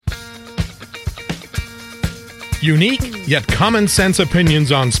Unique, yet common sense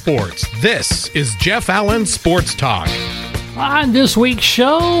opinions on sports. This is Jeff Allen Sports Talk. On this week's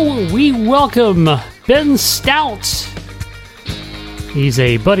show, we welcome Ben Stout. He's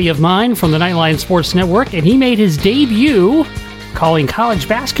a buddy of mine from the Nightline Sports Network, and he made his debut calling college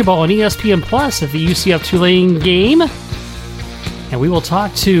basketball on ESPN Plus at the UCF Tulane game. And we will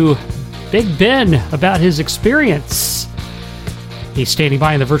talk to Big Ben about his experience. He's standing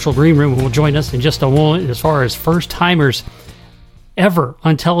by in the virtual green room and will join us in just a moment as far as first-timers ever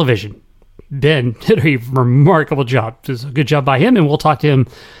on television. Ben did a remarkable job. It was a good job by him, and we'll talk to him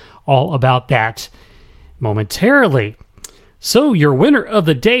all about that momentarily. So, your winner of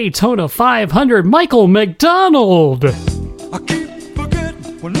the Daytona 500, Michael McDonald. I keep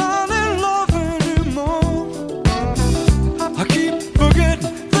forgetting we're not in love anymore. I keep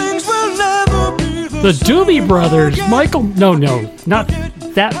forgetting things will never be The Doobie Brothers, Michael... No, not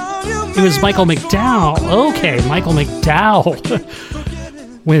that. It was Michael McDowell. Okay, Michael McDowell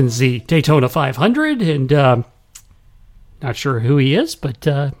wins the Daytona 500, and not sure who he is, but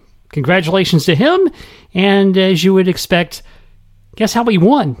congratulations to him. And as you would expect, guess how he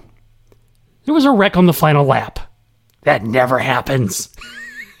won? There was a wreck on the final lap. That never happens.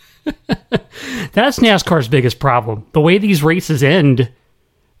 That's NASCAR's biggest problem. The way these races end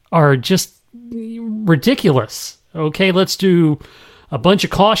are just ridiculous. Okay, let's do a bunch of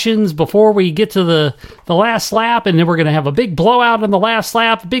cautions before we get to the last lap, and then we're going to have a big blowout on the last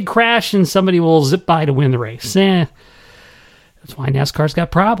lap, a big crash, and somebody will zip by to win the race. That's why NASCAR's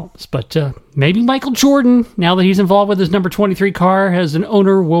got problems. But maybe Michael Jordan, now that he's involved with his number 23 car, as an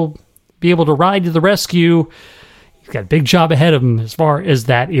owner, will be able to ride to the rescue. He's got a big job ahead of him as far as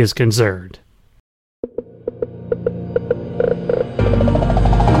that is concerned.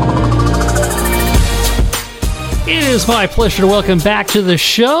 It is my pleasure to welcome back to the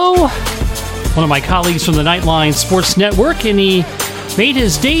show one of my colleagues from the Nightline Sports Network, and he made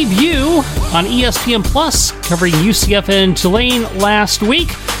his debut on ESPN Plus covering UCF and Tulane last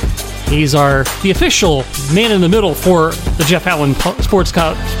week. He's the official man in the middle for the Jeff Allen Sports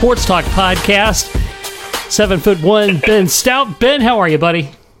Talk podcast. 7'1", Ben Stout. Ben, how are you, buddy?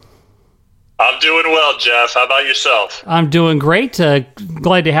 I'm doing well, Jeff. How about yourself? I'm doing great.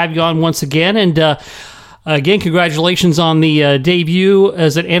 Glad to have you on once again. And again, congratulations on the debut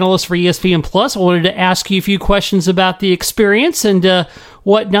as an analyst for ESPN Plus. I wanted to ask you a few questions about the experience and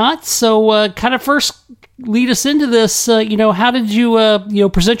whatnot. So kind of first lead us into this. How did you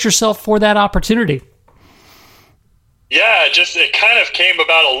present yourself for that opportunity? Yeah, it kind of came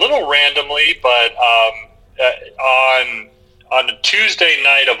about a little randomly, but on a Tuesday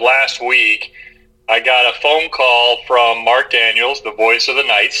night of last week, I got a phone call from Mark Daniels, the voice of the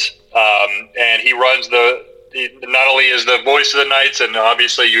Knights, and he runs he not only is the voice of the Knights, and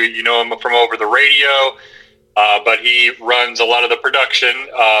obviously you know him from over the radio, but he runs a lot of the production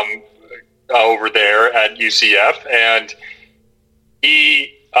over there at UCF, and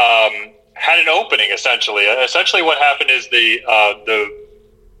he had an opening essentially. Essentially, what happened is the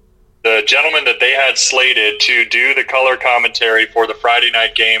gentleman that they had slated to do the color commentary for the Friday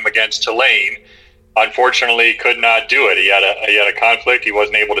night game against Tulane, unfortunately could not do it. He had a conflict. He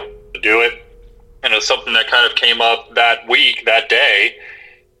wasn't able to do it. And it was something that kind of came up that day.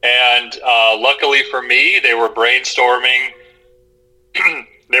 And luckily for me, they were brainstorming.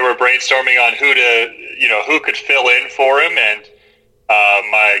 They were brainstorming on who could fill in for him. And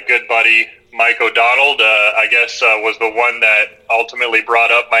my good buddy Mike O'Donnell, I guess, was the one that ultimately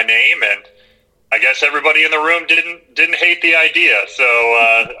brought up my name, and I guess everybody in the room didn't hate the idea. So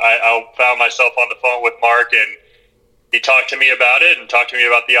I found myself on the phone with Mark, and he talked to me about it and talked to me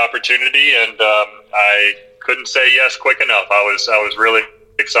about the opportunity, and I couldn't say yes quick enough. I was really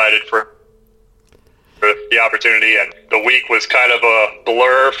excited for the opportunity, and the week was kind of a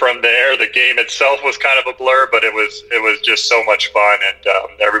blur from there. The game itself was kind of a blur, but it was just so much fun, and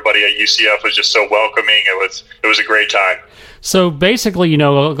everybody at UCF was just so welcoming. It was a great time. So basically,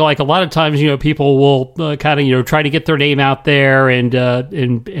 like a lot of times, people will kind of try to get their name out there and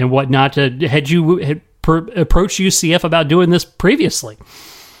whatnot. Had you approached UCF about doing this previously?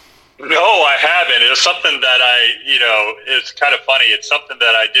 No, I haven't. It was something that it's kind of funny. It's something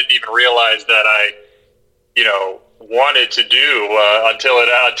that I didn't even realize that I wanted to do until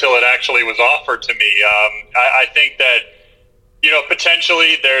it actually was offered to me. I think that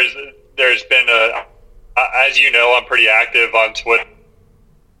potentially there's been as you know, I'm pretty active on Twitter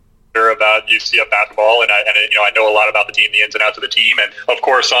about UCF basketball, and I know a lot about the team, the ins and outs of the team, and of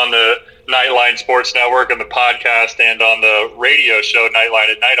course on the Nightline Sports Network and the podcast and on the radio show Nightline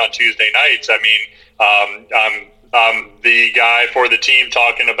at Night on Tuesday nights. I mean, I'm I'm the guy for the team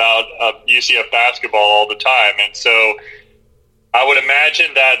talking about UCF basketball all the time. And so I would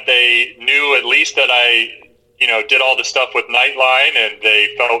imagine that they knew at least that I, did all the stuff with Nightline, and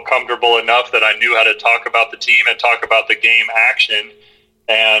they felt comfortable enough that I knew how to talk about the team and talk about the game action.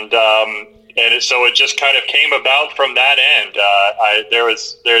 And so it just kind of came about from that end.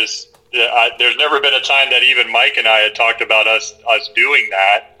 There's never been a time that even Mike and I had talked about us doing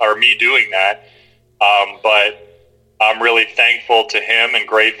that, or me doing that. But I'm really thankful to him and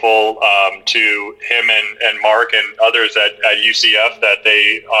grateful to him and Mark and others at UCF that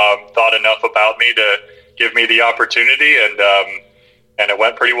they thought enough about me to give me the opportunity, and it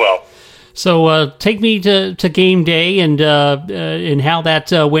went pretty well. So take me to game day and how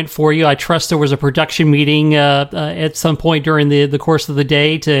that went for you. I trust there was a production meeting at some point during the course of the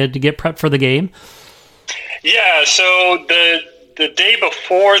day to get prepped for the game. Yeah, so the day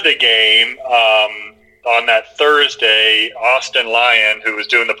before the game, on that Thursday, Austin Lyon, who was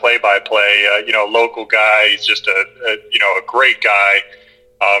doing the play-by-play, local guy, he's just a great guy,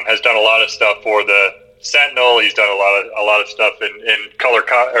 has done a lot of stuff for the Sentinel. He's done a lot of stuff in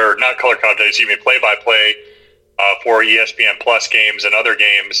play-by-play for ESPN Plus games and other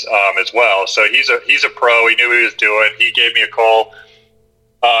games as well. So he's a pro. He knew what he was doing. He gave me a call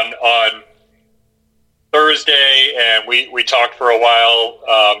on Thursday, and we talked for a while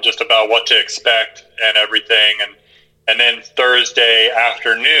just about what to expect and everything. And then Thursday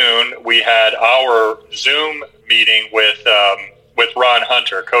afternoon, we had our Zoom meeting with Ron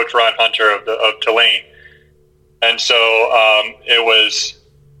Hunter, Coach Ron Hunter of Tulane. And so it was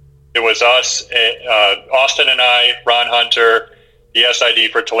us, Austin and I, Ron Hunter, the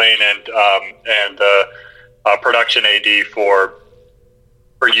SID for Tulane, and production AD for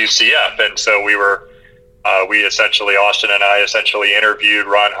UCF. And so Austin and I essentially interviewed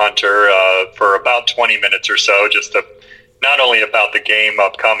Ron Hunter for about 20 minutes or so, just to not only about the game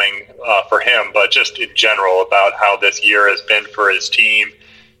upcoming for him, but just in general about how this year has been for his team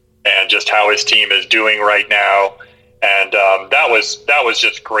and just how his team is doing right now. And that was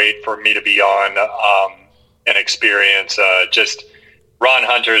just great for me to be on and experience. Just Ron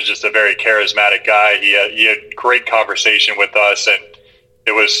Hunter is just a very charismatic guy. He had great conversation with us, and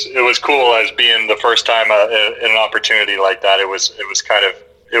it was cool as being the first time in an opportunity like that. It was kind of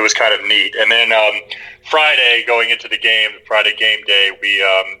neat. And then Friday, going into the game, Friday game day, we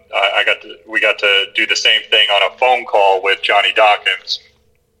got to do the same thing on a phone call with Johnny Dawkins.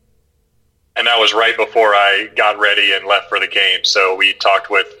 And that was right before I got ready and left for the game. So we talked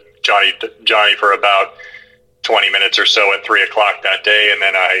with Johnny for about 20 minutes or so at 3 o'clock that day. And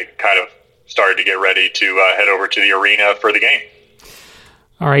then I kind of started to get ready to head over to the arena for the game.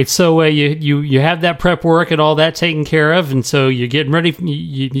 All right, so you have that prep work and all that taken care of, and so you're getting ready.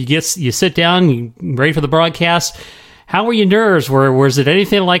 You sit down, you ready for the broadcast. How were your nerves? Was it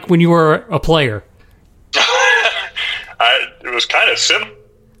anything like when you were a player? It was kind of similar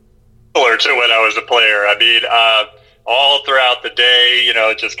to when I was a player. I mean, all throughout the day,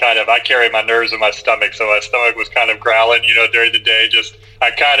 just kind of, I carry my nerves in my stomach, so my stomach was kind of growling, during the day. Just,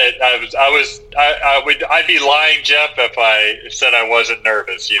 I'd be lying, Jeff, if I said I wasn't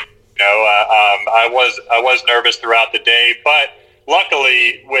nervous. I was nervous throughout the day, but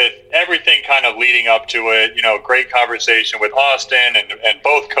luckily, with everything kind of leading up to it, great conversation with Austin and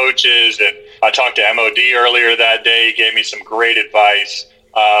both coaches, and I talked to MOD earlier that day. He gave me some great advice.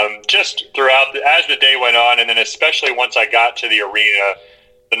 Just throughout as the day went on, and then especially once I got to the arena,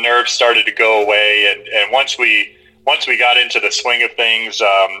 the nerves started to go away, and once we got into the swing of things,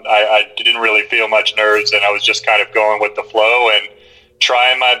 I didn't really feel much nerves, and I was just kind of going with the flow and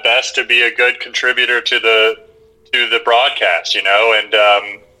trying my best to be a good contributor to the broadcast, and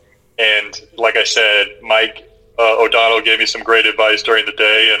like I said, Mike O'Donnell gave me some great advice during the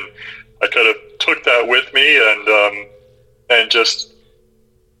day, and I kind of took that with me, and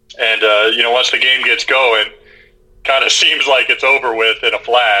once the game gets going, kind of seems like it's over with in a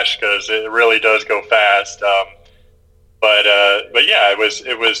flash, because it really does go fast. But yeah, it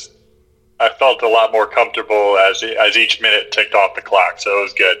was. I felt a lot more comfortable as each minute ticked off the clock, so it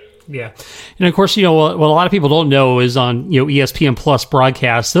was good. Yeah, and of course, what a lot of people don't know is on ESPN Plus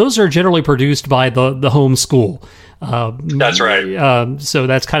broadcasts, those are generally produced by the home school. That's right. So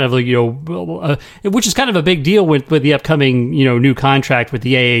that's kind of which is kind of a big deal with the upcoming new contract with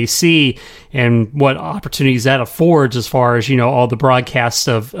the AAC and what opportunities that affords as far as all the broadcasts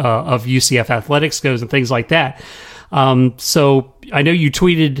of UCF athletics goes and things like that. So I know you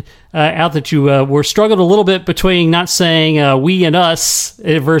tweeted out that you were struggled a little bit between not saying we and us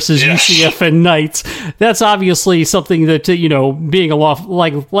versus UCF and Knights. That's obviously something that being a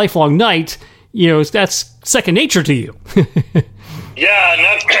lifelong Knight, that's second nature to you. Yeah,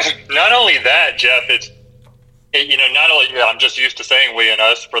 not only that, Jeff, not only I'm just used to saying we and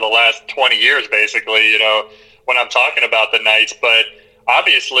us for the last 20 years, basically, when I'm talking about the Knights, but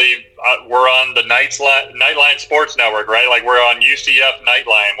obviously we're on the Nightline Sports Network, right? Like we're on UCF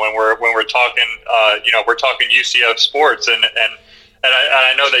Nightline when we're talking, we're talking UCF sports, and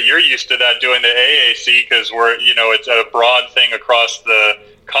I know that you're used to that doing the AAC because it's a broad thing across the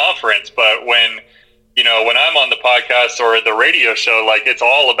conference, but when I'm on the podcast or the radio show, like it's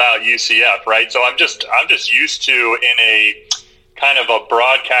all about UCF, right? So I'm just used to, in a kind of a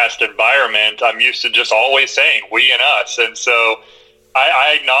broadcast environment, I'm used to just always saying we and us. And so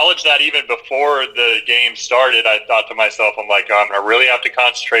I acknowledge that even before the game started, I thought to myself, I'm like, I'm going to really have to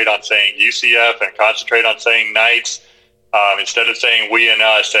concentrate on saying UCF and concentrate on saying Knights instead of saying we and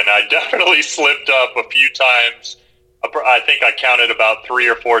us. And I definitely slipped up a few times. I think I counted about 3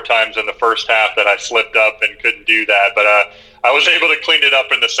 or 4 times in the first half that I slipped up and couldn't do that. But I was able to clean it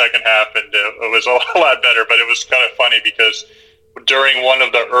up in the second half, and it was a lot better. But it was kind of funny because during one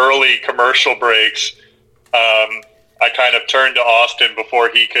of the early commercial breaks, I kind of turned to Austin before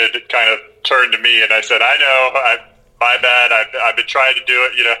he could kind of turn to me, and I said, I know, my bad. I've been trying to do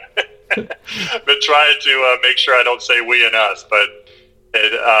it, been trying to make sure I don't say we and us, but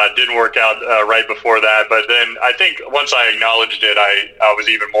it didn't work out right before that. But then I think once I acknowledged it, I was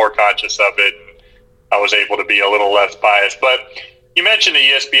even more conscious of it. And I was able to be a little less biased. But you mentioned the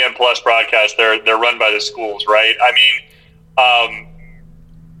ESPN Plus broadcast. They're run by the schools, right? I mean,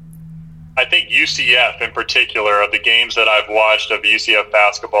 I think UCF in particular, of the games that I've watched of UCF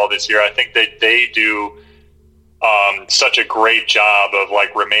basketball this year, I think that they do such a great job of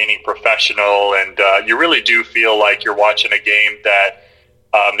like remaining professional, and you really do feel like you're watching a game that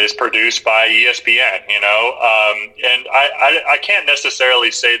is produced by ESPN, and I can't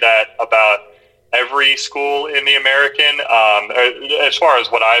necessarily say that about every school in the American. As far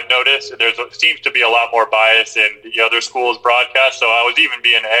as what I've noticed, there seems to be a lot more bias in the other schools' broadcast. So I was even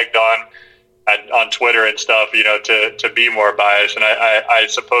being egged on Twitter and stuff, to be more biased. And I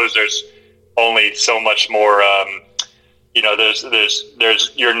suppose there's only so much more.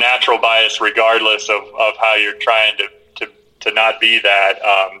 There's your natural bias, regardless of how you're trying to not be that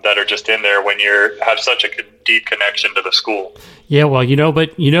are just in there when you have such a deep connection to the school. Yeah, well,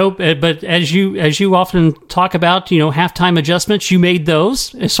 but as you often talk about, halftime adjustments, you made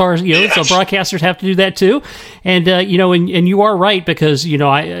those as far as, Yes. So broadcasters have to do that too. And, and you are right, because,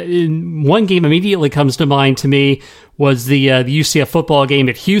 one game immediately comes to mind to me was the UCF football game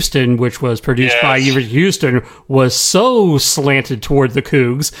at Houston, which was produced by University of Houston, was so slanted toward the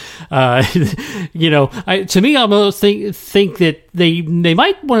Cougs. To me, I almost think that they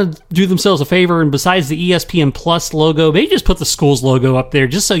might want to do themselves a favor, and besides the ESPN Plus logo, maybe just put the school's logo up there,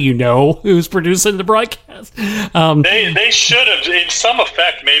 just so you know who's producing the broadcast. They should have, in some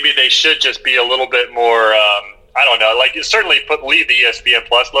effect, maybe they should just be a little bit more. I don't know, like certainly leave the ESPN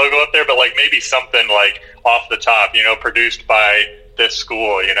Plus logo up there, but like maybe something like off the top, produced by this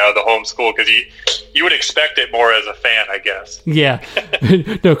school, the home school, because you would expect it more as a fan, I guess. Yeah,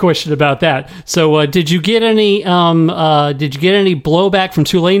 no question about that. So, did you get any blowback from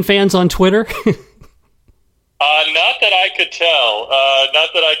Tulane fans on Twitter? Not that I could tell.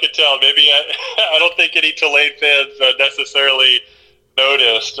 Maybe I don't think any Tulane fans necessarily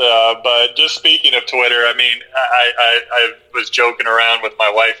noticed, but just speaking of Twitter, I mean, I was joking around with my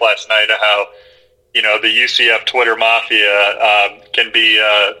wife last night how, the UCF Twitter mafia can be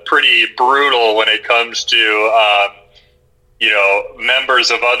pretty brutal when it comes to, members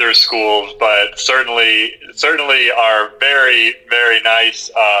of other schools, but certainly are very, very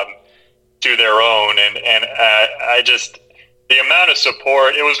nice to their own. And I just, the amount of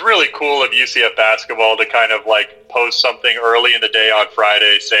support, it was really cool of UCF basketball to kind of like post something early in the day on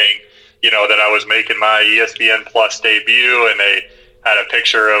Friday saying, that I was making my ESPN Plus debut, and they had a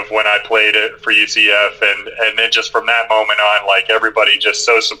picture of when I played it for UCF. And then just from that moment on, like everybody just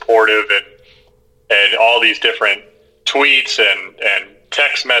so supportive, and all these different tweets and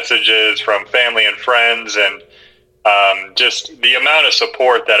text messages from family and friends, and just the amount of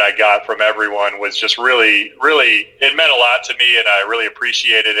support that I got from everyone was just really, really, it meant a lot to me, and I really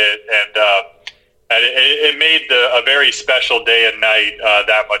appreciated it. And it made a very special day and night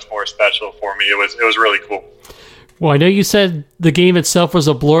that much more special for me. It was really cool. Well, I know you said the game itself was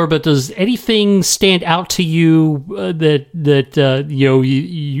a blur, but does anything stand out to you that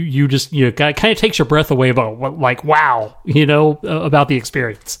you just kind of takes your breath away about like wow, about the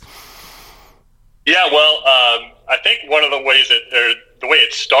experience? Yeah, well, I think one of the ways the way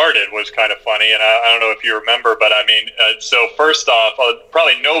it started was kind of funny, and I don't know if you remember, but I mean, so first off,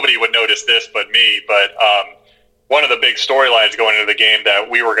 probably nobody would notice this but me, but one of the big storylines going into the game that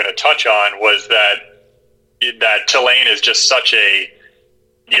we were going to touch on was that Tulane is just such a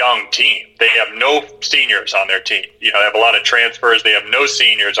young team. They have no seniors on their team. You know, they have a lot of transfers. They have no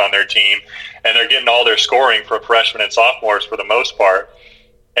seniors on their team, and they're getting all their scoring from freshmen and sophomores for the most part.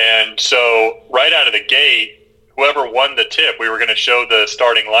 And so right out of the gate, whoever won the tip, we were going to show the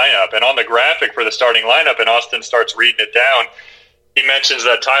starting lineup. And on the graphic for the starting lineup, and Austin starts reading it down, he mentions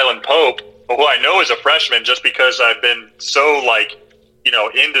that Tylen Pope, who I know is a freshman just because I've been so, like, you know,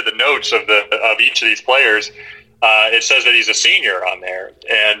 into the notes of each of these players. It says that he's a senior on there.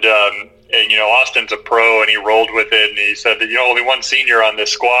 And you know, Austin's a pro, and he rolled with it, and he said that, you know, only one senior on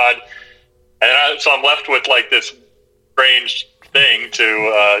this squad. And so I'm left with, like, this strange thing to,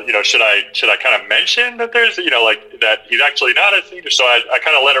 you know, should I kind of mention that there's, you know, like, that he's actually not a senior? So I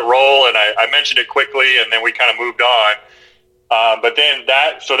kind of let it roll, and I mentioned it quickly, and then we kind of moved on. But then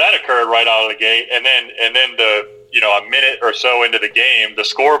that occurred right out of the gate, and then the, you know, a minute or so into the game, the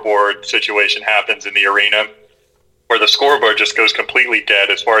scoreboard situation happens in the arena, where the scoreboard just goes completely dead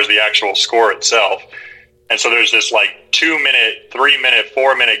as far as the actual score itself. And so there's this, like, 2-minute, 3-minute,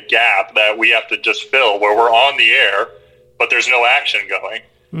 4-minute gap that we have to just fill, where we're on the air, but there's no action going.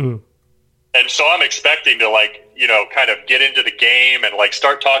 Mm. And so I'm expecting to, like, you know, kind of get into the game and, like,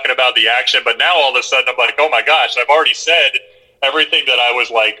 start talking about the action. But now all of a sudden I'm like, oh my gosh, I've already said everything that I was,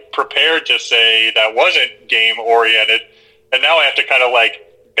 like, prepared to say that wasn't game oriented. And now I have to kind of, like,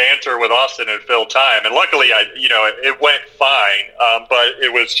 banter with Austin and fill time. And luckily, it went fine. But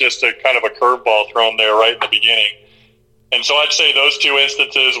it was just a kind of a curveball thrown there right in the beginning. And so I'd say those two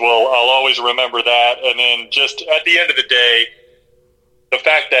instances, I'll always remember that. And then just at the end of the day, the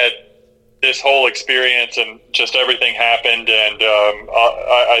fact that this whole experience and just everything happened, and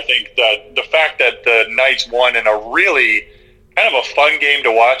I think that the fact that the Knights won in a really kind of a fun game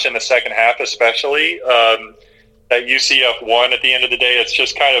to watch in the second half, especially, that UCF won at the end of the day, it's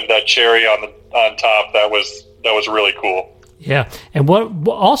just kind of that cherry on top that was really cool. Yeah, and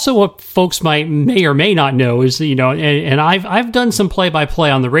what folks may or may not know is, you know, and I've done some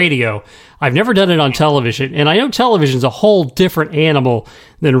play-by-play on the radio. I've never done it on television, and I know television's a whole different animal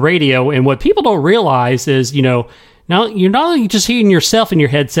than radio. And what people don't realize is, you know, now you're not only just hearing yourself in your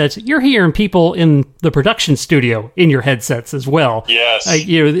headsets, you're hearing people in the production studio in your headsets as well. Yes,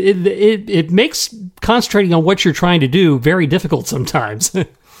 you know, it makes concentrating on what you're trying to do very difficult sometimes.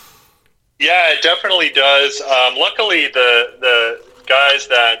 Yeah, it definitely does. Luckily, the guys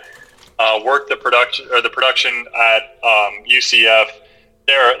that work the production at UCF,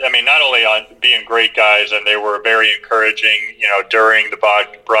 not only on being great guys, and they were very encouraging, you know, during the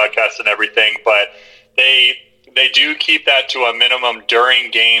broadcast and everything, but they do keep that to a minimum during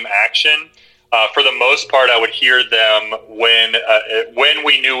game action. For the most part, I would hear them when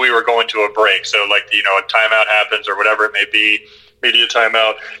we knew we were going to a break. So, like, you know, a timeout happens or whatever it may be, media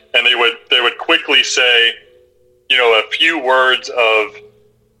timeout, and they would quickly say, you know, a few words of,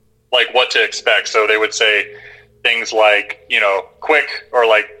 like, what to expect. So they would say things like, you know, quick,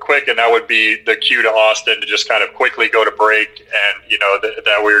 and that would be the cue to Austin to just kind of quickly go to break, and, you know,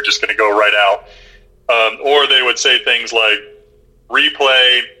 that we were just going to go right out. Or they would say things like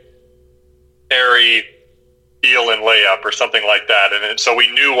replay, parry, steal, and layup, or something like that. And so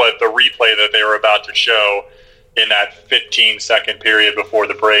we knew what the replay that they were about to show in that 15-second period before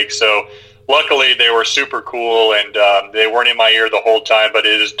the break. So luckily they were super cool, and they weren't in my ear the whole time, but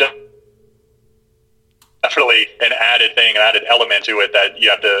it is definitely an added thing, an added element to it that you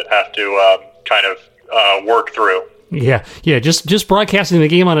have to kind of work through. Yeah. Just broadcasting the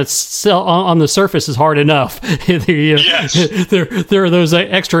game on the surface is hard enough. Yes. There are those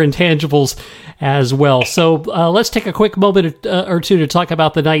extra intangibles as well. So let's take a quick moment or two to talk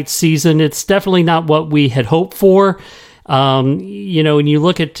about the Knights season. It's definitely not what we had hoped for. You know, when you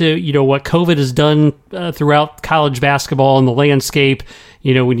look at what COVID has done throughout college basketball and the landscape,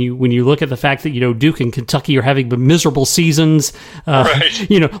 you know, when you look at the fact that, you know, Duke and Kentucky are having miserable seasons, right.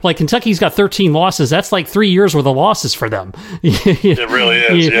 You know, like Kentucky's got 13 losses. That's like 3 years worth of losses for them. It really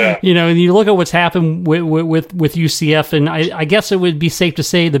is, yeah. You know, and you look at what's happened with UCF, and I guess it would be safe to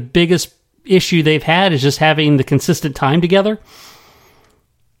say the biggest issue they've had is just having the consistent time together.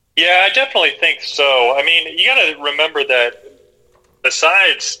 Yeah, I definitely think so. I mean, you got to remember that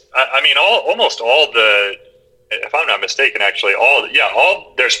besides, almost all the, if I'm not mistaken, actually,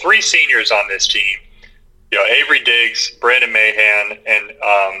 there's 3 seniors on this team. You know, Avery Diggs, Brandon Mahan, and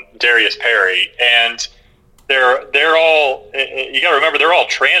Darius Perry. And they're all, you got to remember, they're all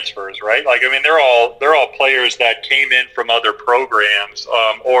transfers, right? Like, I mean, they're all players that came in from other programs,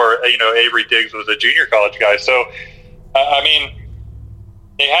 or, you know, Avery Diggs was a junior college guy. So, I mean,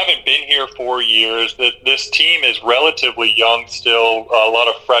 they haven't been here 4 years. This team is relatively young still. A lot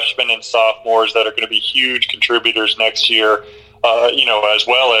of freshmen and sophomores that are going to be huge contributors next year, you know, as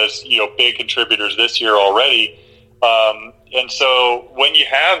well as, you know, big contributors this year already. And so when you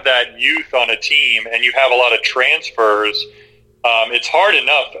have that youth on a team and you have a lot of transfers, it's hard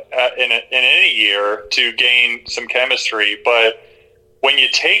enough in any year to gain some chemistry. But when you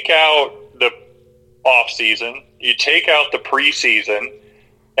take out the off season, you take out the preseason,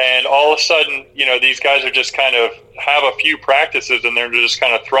 and all of a sudden, you know, these guys are just kind of have a few practices and they're just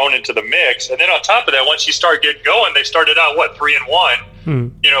kind of thrown into the mix. And then on top of that, once you start getting going, they started out,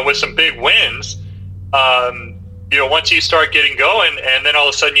 3-1, you know, with some big wins. You know, once you start getting going, and then all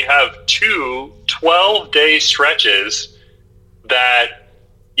of a sudden you have 2 12-day stretches that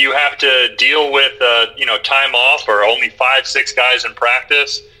you have to deal with, you know, time off, or only 5-6 guys in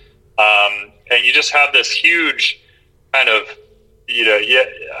practice. And you just have this huge kind of, you know,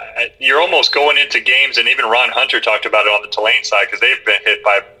 you're almost going into games, and even Ron Hunter talked about it on the Tulane side, because they've been hit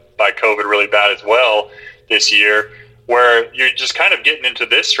by COVID really bad as well this year, where you're just kind of getting into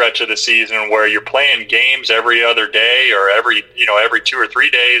this stretch of the season where you're playing games every other day, or every 2 or 3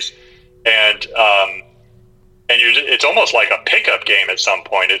 days, and it's almost like a pickup game at some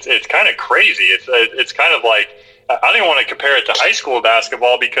point. It's kind of crazy. It's kind of like, I don't want to compare it to high school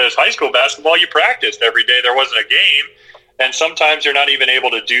basketball, because high school basketball, you practiced every day. There wasn't a game, and sometimes you're not even able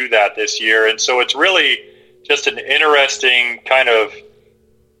to do that this year. And so it's really just an interesting kind of,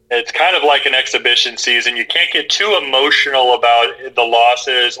 it's kind of like an exhibition season. You can't get too emotional about the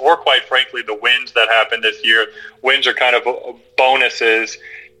losses, or quite frankly, the wins that happened this year. Wins are kind of bonuses.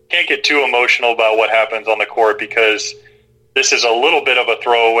 Can't get too emotional about what happens on the court, because this is a little bit of a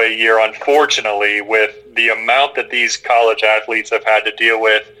throwaway year, unfortunately, with the amount that these college athletes have had to deal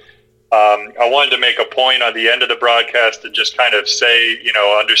with. I wanted to make a point on the end of the broadcast to just kind of say, you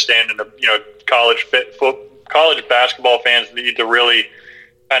know, understanding, you know, college basketball fans need to really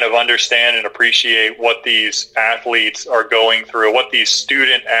kind of understand and appreciate what these athletes are going through, what these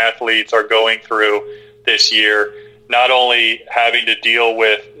student athletes are going through this year, not only having to deal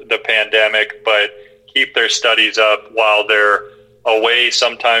with the pandemic, but keep their studies up while they're away,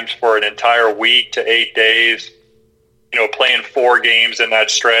 sometimes for an entire week to 8 days, you know, playing 4 games in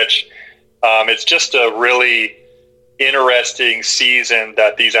that stretch. It's just a really interesting season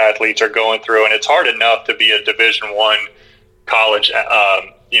that these athletes are going through, and it's hard enough to be a Division I college,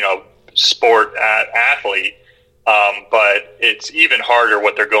 you know, sport athlete, but it's even harder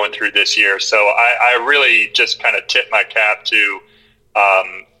what they're going through this year. So I really just kind of tip my cap to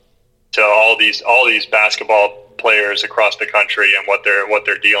all these basketball players across the country and what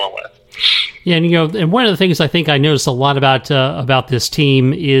they're dealing with. Yeah, and you know, and one of the things I think I noticed a lot about this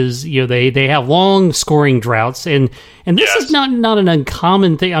team is, you know, they have long scoring droughts, and this is not an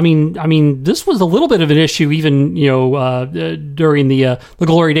uncommon thing. I mean, this was a little bit of an issue even, you know, during the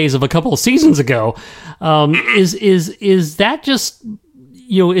glory days of a couple of seasons ago. Is that just,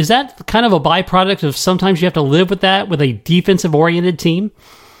 you know, is that kind of a byproduct of sometimes you have to live with that with a defensive oriented team?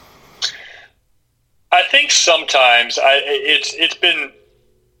 I think sometimes it's been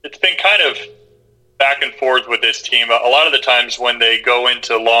kind of back and forth with this team. A lot of the times when they go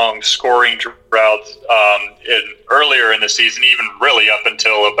into long scoring droughts earlier in the season, even really up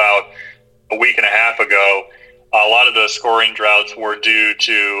until about a week and a half ago, a lot of the scoring droughts were due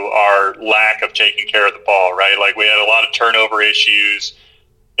to our lack of taking care of the ball, right? Like, we had a lot of turnover issues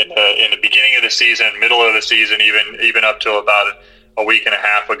in the beginning of the season, middle of the season, even up to about a week and a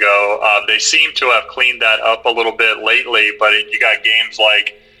half ago. They seem to have cleaned that up a little bit lately, but you got games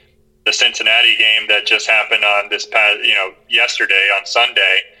like the Cincinnati game that just happened on this past, you know, yesterday on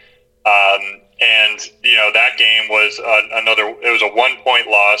Sunday. And, you know, that game was it was a 1-point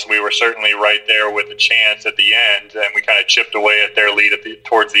loss. We were certainly right there with a chance at the end, and we kind of chipped away at their lead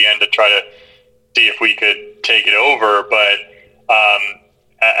towards the end to try to see if we could take it over. But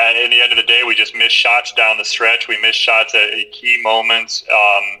in the end of the day, we just missed shots down the stretch. We missed shots at key moments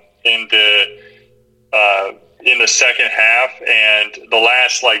in the second half, and the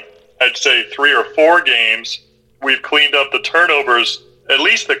last, like, I'd say 3 or 4 games, we've cleaned up the turnovers, at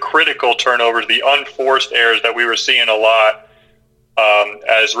least the critical turnovers, the unforced errors that we were seeing a lot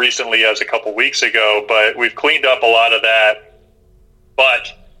as recently as a couple weeks ago. But we've cleaned up a lot of that.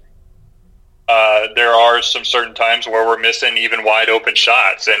 But there are some certain times where we're missing even wide open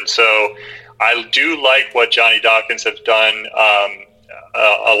shots. And so I do like what Johnny Dawkins has done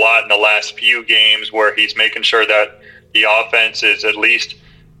a lot in the last few games, where he's making sure that the offense is at least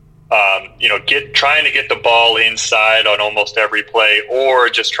trying to get the ball inside on almost every play, or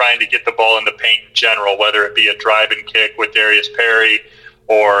just trying to get the ball in the paint in general, whether it be a drive and kick with Darius Perry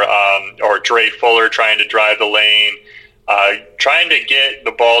or Dre Fuller trying to drive the lane, trying to get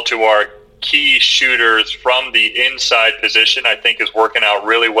the ball to our key shooters from the inside position, I think is working out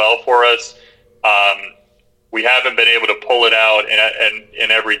really well for us. We haven't been able to pull it out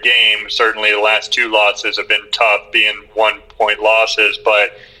in every game. Certainly the last 2 losses have been tough, being 1-point losses,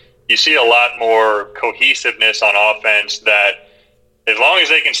 but you see a lot more cohesiveness on offense, that as long as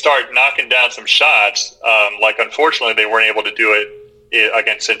they can start knocking down some shots, like unfortunately they weren't able to do it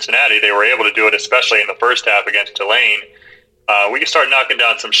against Cincinnati. They were able to do it especially in the first half against Tulane. We can start knocking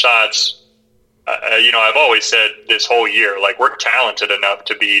down some shots. I've always said this whole year, like, we're talented enough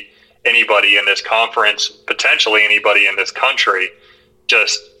to beat anybody in this conference, potentially anybody in this country.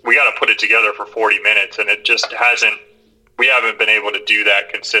 Just, we got to put it together for 40 minutes, and it just hasn't. We haven't been able to do that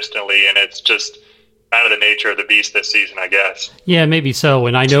consistently, and it's just kind of the nature of the beast this season, I guess. Yeah, maybe so.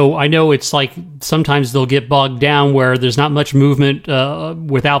 And I know it's like sometimes they'll get bogged down where there's not much movement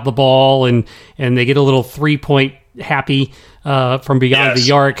without the ball, and they get a little 3-point happy from beyond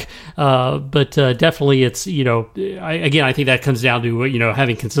the arc. But definitely it's, I think that comes down to,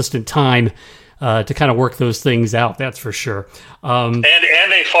 having consistent time to kind of work those things out. That's for sure. And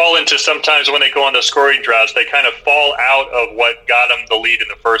they fall into, sometimes when they go on the scoring droughts, they kind of fall out of what got them the lead in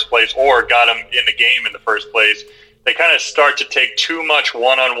the first place, or got them in the game in the first place. They kind of start to take too much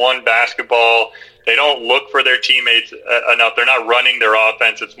one-on-one basketball. They don't look for their teammates enough. They're not running their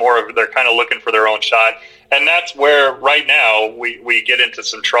offense. It's more of, they're kind of looking for their own shot. And that's where right now we get into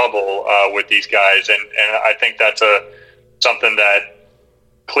some trouble with these guys. And I think that's something that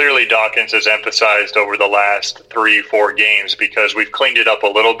clearly Dawkins has emphasized over the last 3-4 games, because we've cleaned it up a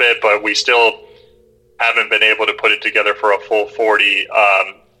little bit, but we still haven't been able to put it together for a full 40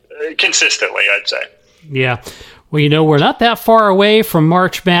 consistently, I'd say. Yeah. Well, we're not that far away from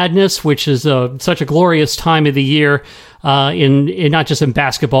March Madness, which is such a glorious time of the year, in not just in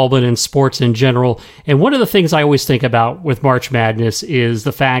basketball, but in sports in general. And one of the things I always think about with March Madness is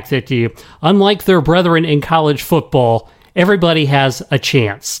the fact that, unlike their brethren in college football, everybody has a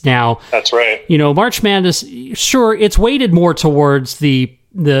chance. Now, that's right. March Madness, sure, it's weighted more towards the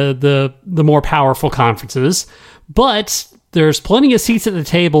more powerful conferences, but there's plenty of seats at the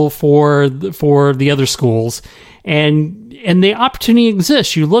table for the other schools, and the opportunity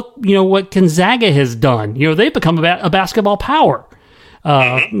exists. You look, what Gonzaga has done. They've become a basketball power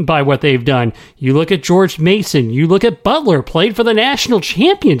by what they've done. You look at George Mason. You look at Butler, played for the national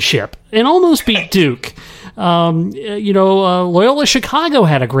championship and almost beat Duke. Loyola Chicago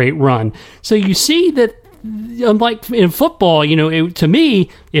had a great run. So you see that, unlike in football, to me,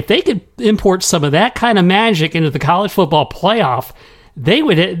 if they could import some of that kind of magic into the college football playoff,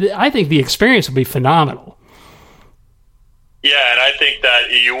 I think the experience would be phenomenal. Yeah, and I think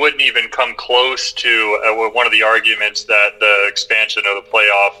that you wouldn't even come close to one of the arguments that the expansion of the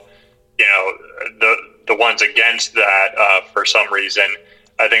playoff, the ones against that for some reason.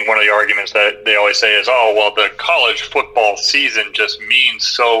 I think one of the arguments that they always say is, the college football season just means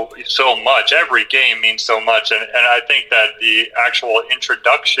so much. Every game means so much. And I think that the actual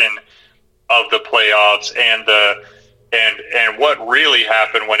introduction of the playoffs and what really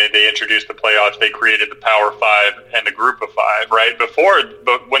happened when they introduced the playoffs, they created the Power Five and the Group of Five, right? But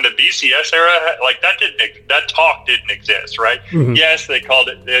when the BCS era, like that talk didn't exist, right? Mm-hmm. Yes, they called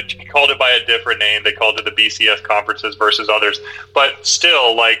it by a different name. They called it the BCS conferences versus others, but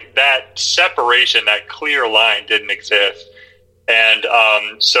still, like, that separation, that clear line didn't exist. And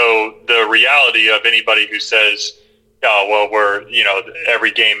so the reality of anybody who says,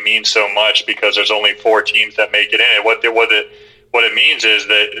 every game means so much because there's only 4 teams that make it in. What it means is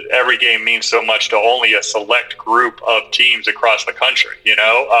that every game means so much to only a select group of teams across the country,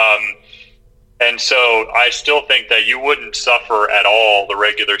 And so I still think that you wouldn't suffer at all the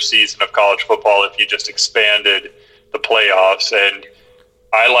regular season of college football if you just expanded the playoffs. And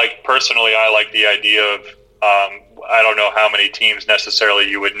I like the idea of, I don't know how many teams necessarily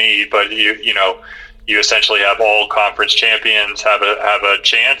you would need, but you essentially have all conference champions have a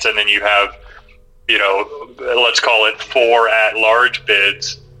chance, and then you have, let's call it 4 at-large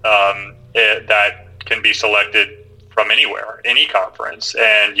bids that can be selected from anywhere, any conference.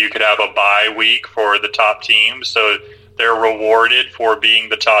 And you could have a bye week for the top teams, so they're rewarded for being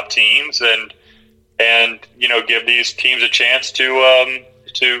the top teams, and give these teams a chance to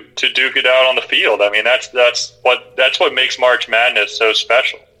duke it out on the field. I mean, that's what makes March Madness so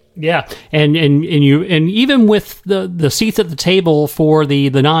special. Yeah, and even with the seats at the table for the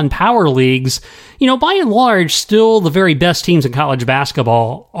non-power leagues, by and large, still the very best teams in college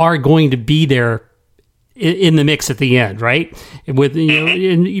basketball are going to be there in the mix at the end, right? With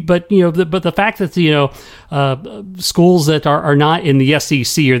but the fact that schools that are not in the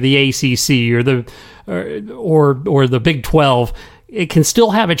SEC or the ACC or the Big 12, it can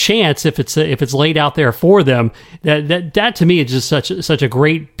still have a chance if it's laid out there for them. That to me is just such a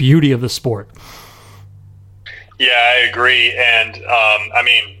great beauty of the sport. Yeah, I agree, and I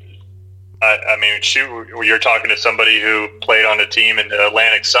mean, shoot, you're talking to somebody who played on a team in the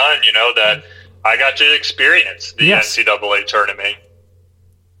Atlantic Sun, that I got to experience the NCAA tournament.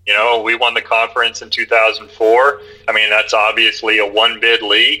 We won the conference in 2004. I mean, that's obviously a one-bid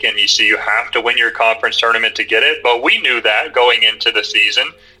league, and you have to win your conference tournament to get it. But we knew that going into the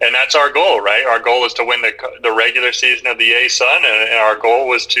season, and that's our goal, right? Our goal is to win the regular season of the A-Sun, and our goal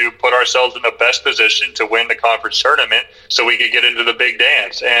was to put ourselves in the best position to win the conference tournament so we could get into the big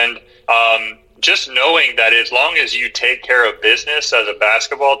dance. And just knowing that as long as you take care of business as a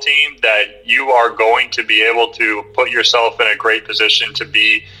basketball team, that you are going to be able to put yourself in a great position to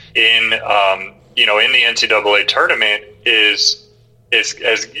be in the NCAA tournament is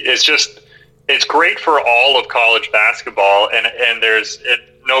it's great for all of college basketball, and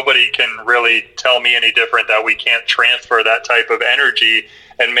nobody can really tell me any different that we can't transfer that type of energy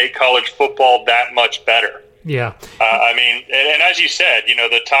and make college football that much better. Yeah. I mean, and as you said,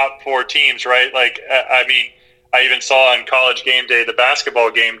 the top four teams, right? Like, I mean, I even saw on College Game Day, the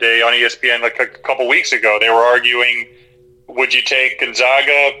basketball game day on ESPN like a couple weeks ago, they were arguing, would you take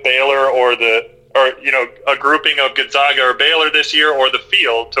Gonzaga, Baylor, or a grouping of Gonzaga or Baylor this year, or the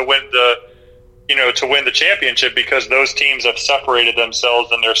field to win the championship, because those teams have separated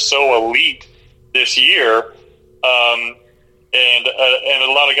themselves and they're so elite this year. And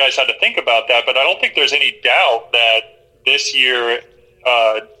a lot of guys had to think about that, but I don't think there's any doubt that this year, in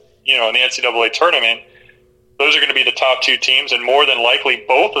the NCAA tournament, those are going to be the top two teams, and more than likely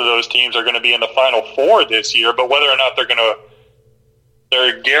both of those teams are going to be in the Final Four this year. But whether or not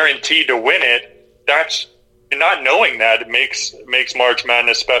they're guaranteed to win it, that's not knowing that makes March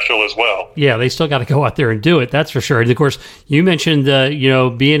Madness special as well. Yeah, they still got to go out there and do it. That's for sure. And of course, you mentioned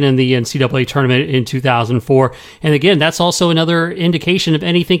being in the NCAA tournament in 2004, and again, that's also another indication of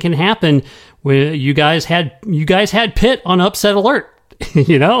anything can happen. Where you guys had Pitt on upset alert. We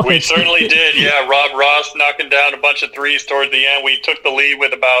certainly did. Yeah, Rob Ross knocking down a bunch of threes towards the end. We took the lead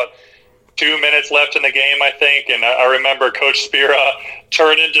with about 2 minutes left in the game, I think, and I remember Coach Spira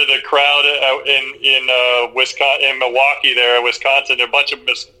turned into the crowd in Wisconsin, in Milwaukee, there, Wisconsin. A bunch of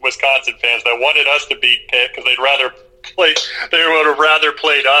Wisconsin fans that wanted us to beat Pitt because they would have rather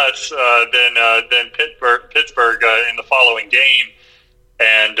played us than Pittsburgh in the following game,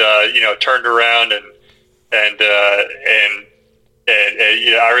 and turned around and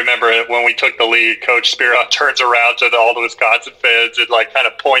I remember when we took the lead, Coach Spira turns around to all the Wisconsin fans and kind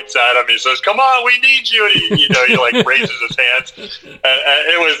of points at him. He says, "Come on, we need you." And he raises his hands.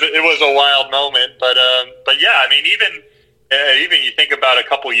 It was a wild moment, but yeah, I mean, even you think about a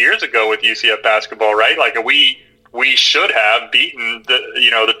couple years ago with UCF basketball, right? Like we should have beaten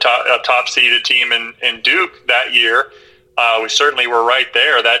the top seeded team in Duke that year. We certainly were right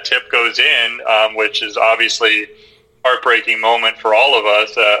there. That tip goes in, which is obviously heartbreaking moment for all of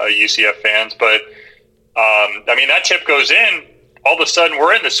us UCF fans, but that tip goes in. All of a sudden,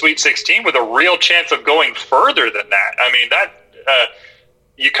 we're in the Sweet 16 with a real chance of going further than that. I mean, that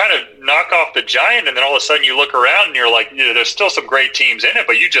you kind of knock off the giant, and then all of a sudden you look around and you're like, there's still some great teams in it,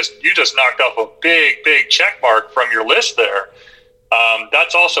 but you just knocked off a big check mark from your list there.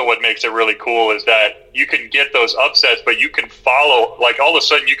 That's also what makes it really cool, is that you can get those upsets, but you can follow. Like, all of a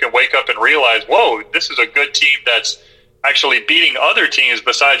sudden, you can wake up and realize, whoa, this is a good team that's actually beating other teams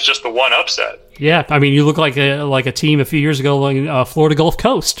besides just the one upset. Yeah, I mean, you look like a team a few years ago, like Florida Gulf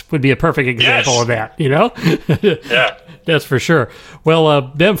Coast would be a perfect example of that. Yeah, that's for sure. Well,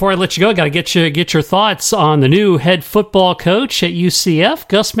 Ben, before I let you go, I got to get your thoughts on the new head football coach at UCF,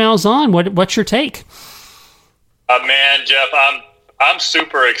 Gus Malzahn. What's your take? Man, Jeff, I'm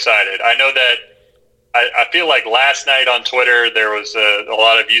super excited. I know that I feel like last night on Twitter there was a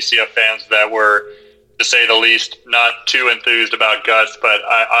lot of UCF fans that were, to say the least, not too enthused about Gus, but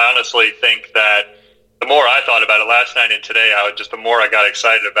I honestly think that the more I thought about it last night and today, the more I got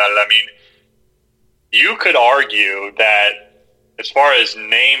excited about it. I mean, you could argue that as far as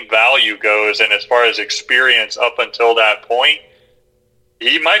name value goes and as far as experience up until that point,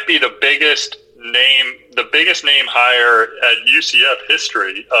 he might be the biggest name hire at UCF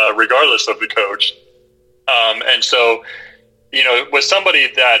history, regardless of the coach. And so with somebody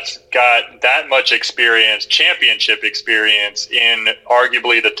that's got that much experience, championship experience in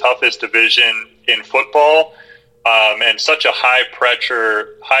arguably the toughest division in football, and such a high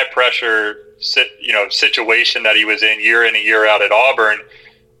pressure situation that he was in and year out at Auburn,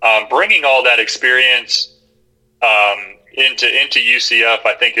 bringing all that experience into UCF,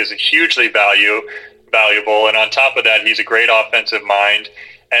 I think, is hugely valuable. And on top of that, he's a great offensive mind.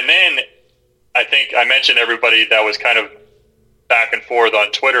 And then I think I mentioned everybody that was kind of back and forth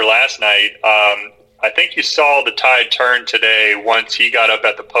on Twitter last night. I think you saw the tide turn today once he got up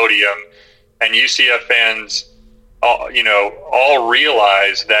at the podium, and UCF fans, all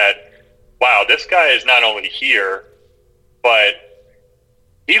realized that, wow, this guy is not only here, but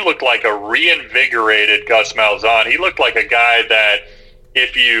he looked like a reinvigorated Gus Malzahn. He looked like a guy that,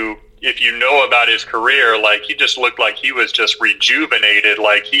 if you know about his career, like, he just looked like he was just rejuvenated,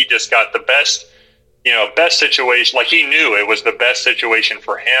 like he just got the best situation. Like, he knew it was the best situation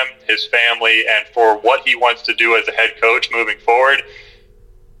for him, his family, and for what he wants to do as a head coach moving forward.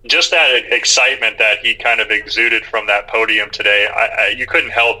 Just that excitement that he kind of exuded from that podium today, you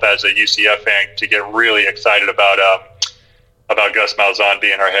couldn't help as a UCF fan to get really excited about Gus Malzahn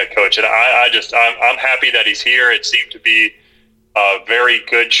being our head coach. And I'm happy that he's here. It seemed to be a very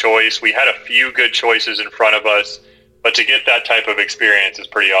good choice. We had a few good choices in front of us, but to get that type of experience is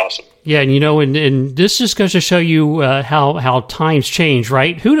pretty awesome. Yeah, and this just goes to show you how times change,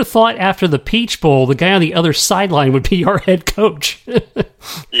 right? Who'd have thought after the Peach Bowl, the guy on the other sideline would be our head coach?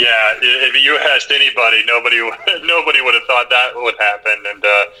 Yeah, if you asked anybody, nobody would have thought that would happen. And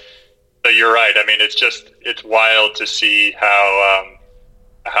so you're right. I mean, it's wild to see how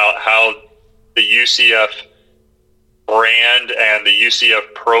the UCF brand and the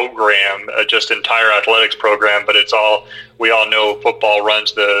UCF program, just entire athletics program, but we all know football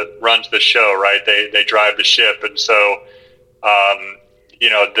runs the show, right? They drive the ship. And so,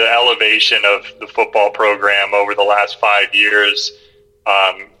 the elevation of the football program over the last 5 years,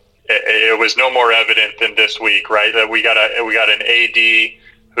 it was no more evident than this week, right? That we got an AD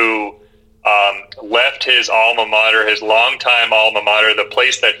who left his alma mater, his longtime alma mater, the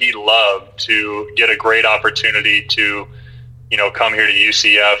place that he loved, to get a great opportunity to, come here to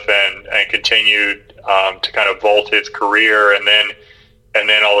UCF and continue to kind of vault his career. And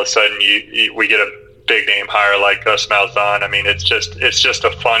then all of a sudden we get a big name hire like Gus Malzahn. I mean, it's just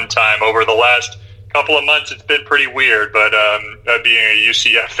a fun time. Over the last couple of months, it's been pretty weird, but being a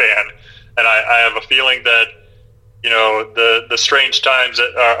UCF fan, and I have a feeling that, the strange times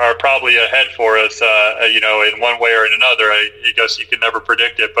are probably ahead for us, in one way or in another. I guess you can never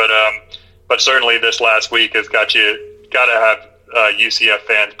predict it, but certainly this last week has got to have UCF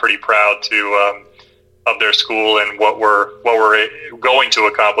fans pretty proud of their school and what we're going to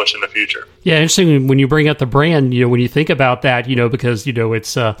accomplish in the future. Yeah, interesting when you bring up the brand. When you think about that, because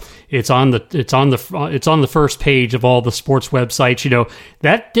it's on the first page of all the sports websites.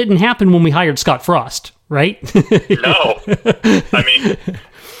 That didn't happen when we hired Scott Frost, right? No, I mean,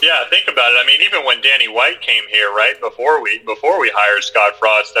 yeah, think about it. I mean, even when Danny White came here, right before we hired Scott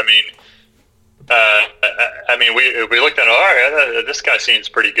Frost, we looked at, all right, this guy seems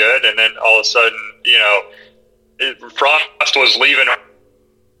pretty good, and then all of a sudden, Frost was leaving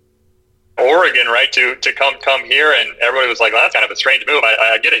Oregon, right, to come here, and everybody was like, well, that's kind of a strange move.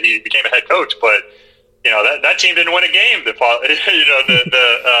 I get it, he became a head coach, but that team didn't win a game the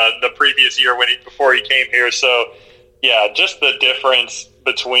previous year before he came here. So yeah, just the difference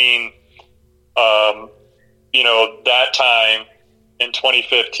between that time in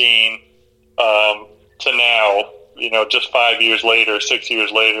 2015 to now, just 5 years later, 6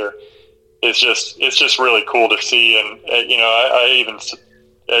 years later, it's just really cool to see. And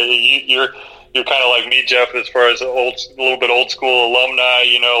you're kind of like me, Jeff, as far as a little bit old school alumni.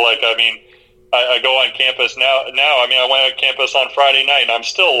 I go on campus now. I went on campus on Friday night, and I'm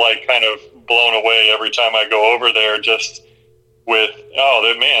still like kind of blown away every time I go over there, just with,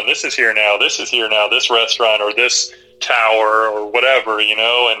 this is here now, this restaurant or this tower or whatever,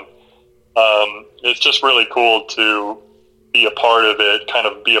 and it's just really cool to be a part of it, kind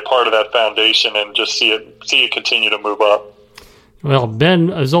of be a part of that foundation, and just see it continue to move up. Well,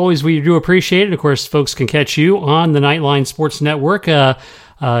 Ben, as always, we do appreciate it. Of course, folks can catch you on the Nightline Sports Network,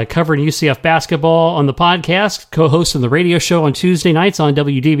 covering UCF basketball on the podcast, co-hosting the radio show on Tuesday nights on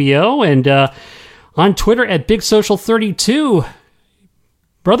WDBO, and on Twitter at BigSocial32.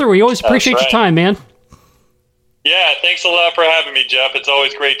 Brother, we always appreciate your time, man. Yeah, thanks a lot for having me, Jeff. It's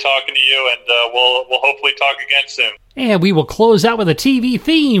always great talking to you, and we'll hopefully talk again soon. And we will close out with a TV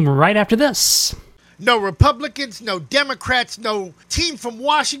theme right after this. No Republicans, no Democrats, no team from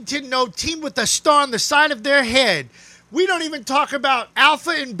Washington, no team with a star on the side of their head. We don't even talk about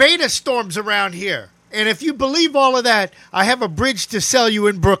alpha and beta storms around here. And if you believe all of that, I have a bridge to sell you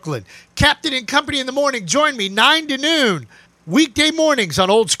in Brooklyn. Captain and Company in the morning. Join me 9 to noon. Weekday mornings on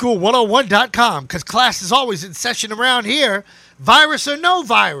oldschool101.com, because class is always in session around here, virus or no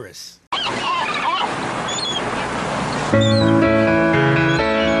virus.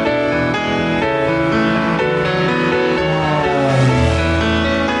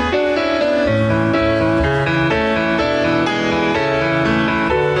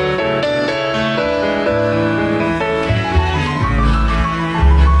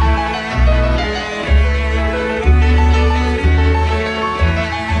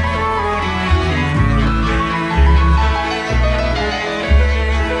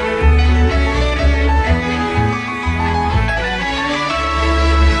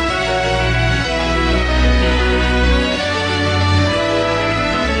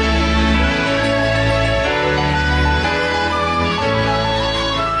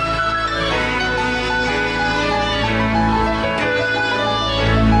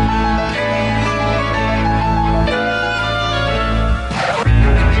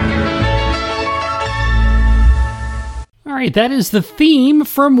 That is the theme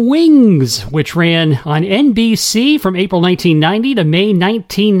from Wings, which ran on NBC from April 1990 to May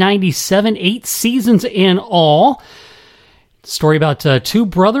 1997, 8 seasons in all. Story about two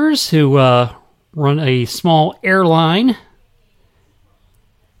brothers who run a small airline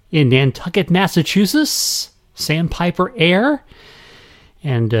in Nantucket, Massachusetts, Sandpiper Air,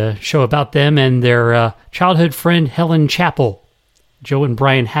 and show about them and their childhood friend Helen Chappell. Joe and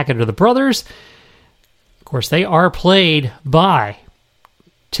Brian Hackett are the brothers. Of course, they are played by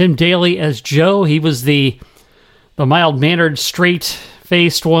Tim Daly as Joe. He was the mild-mannered,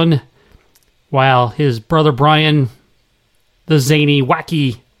 straight-faced one, while his brother Brian, the zany,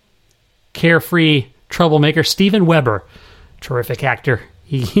 wacky, carefree troublemaker, Steven Weber, terrific actor.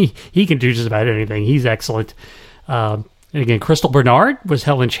 He can do just about anything. He's excellent. And again, Crystal Bernard was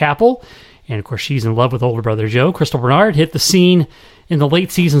Helen Chappell, and of course, she's in love with older brother Joe. Crystal Bernard hit the scene in the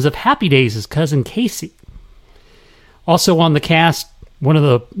late seasons of Happy Days as cousin Casey. Also on the cast,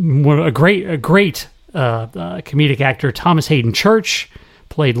 a great comedic actor, Thomas Hayden Church,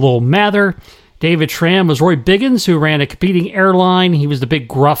 played Lowell Mather. David Tram was Roy Biggins, who ran a competing airline. He was the big,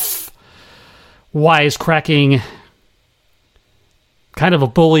 gruff, wisecracking, kind of a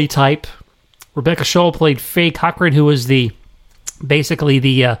bully type. Rebecca Shull played Faye Cochran, who was basically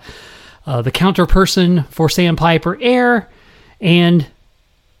the counter person for Sandpiper Air. And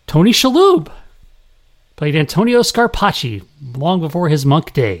Tony Shalhoub played Antonio Scarpacci long before his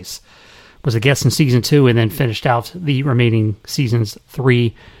monk days. Was a guest in season 2 and then finished out the remaining seasons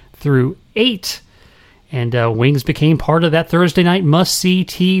 3 through 8. And Wings became part of that Thursday night must-see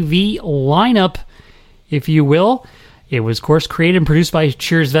TV lineup, if you will. It was, of course, created and produced by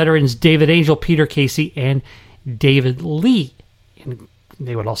Cheers veterans David Angel, Peter Casey, and David Lee. And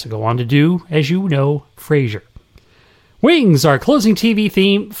they would also go on to do, as you know, Frasier. Wings, our closing TV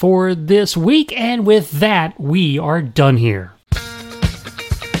theme for this week, and with that, we are done here.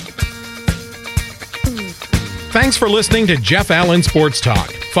 Thanks for listening to Jeff Allen Sports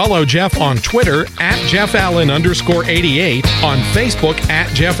Talk. Follow Jeff on Twitter @JeffAllen_88, on Facebook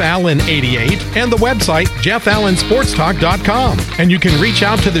 @JeffAllen88, and the website JeffAllenSportsTalk.com. And you can reach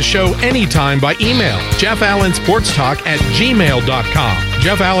out to the show anytime by email, JeffAllenSportsTalk@gmail.com.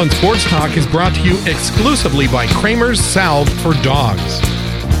 Jeff Allen Sports Talk is brought to you exclusively by Kramer's Salve for Dogs.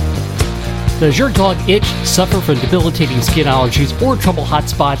 Does your dog itch, suffer from debilitating skin allergies, or trouble hot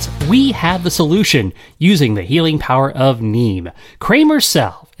spots? We have the solution using the healing power of neem. Kramer's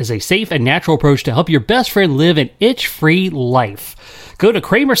Salve is a safe and natural approach to help your best friend live an itch-free life. Go to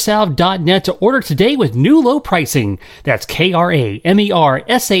kramersalve.net to order today with new low pricing. That's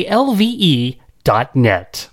KRAMERSALVE.net.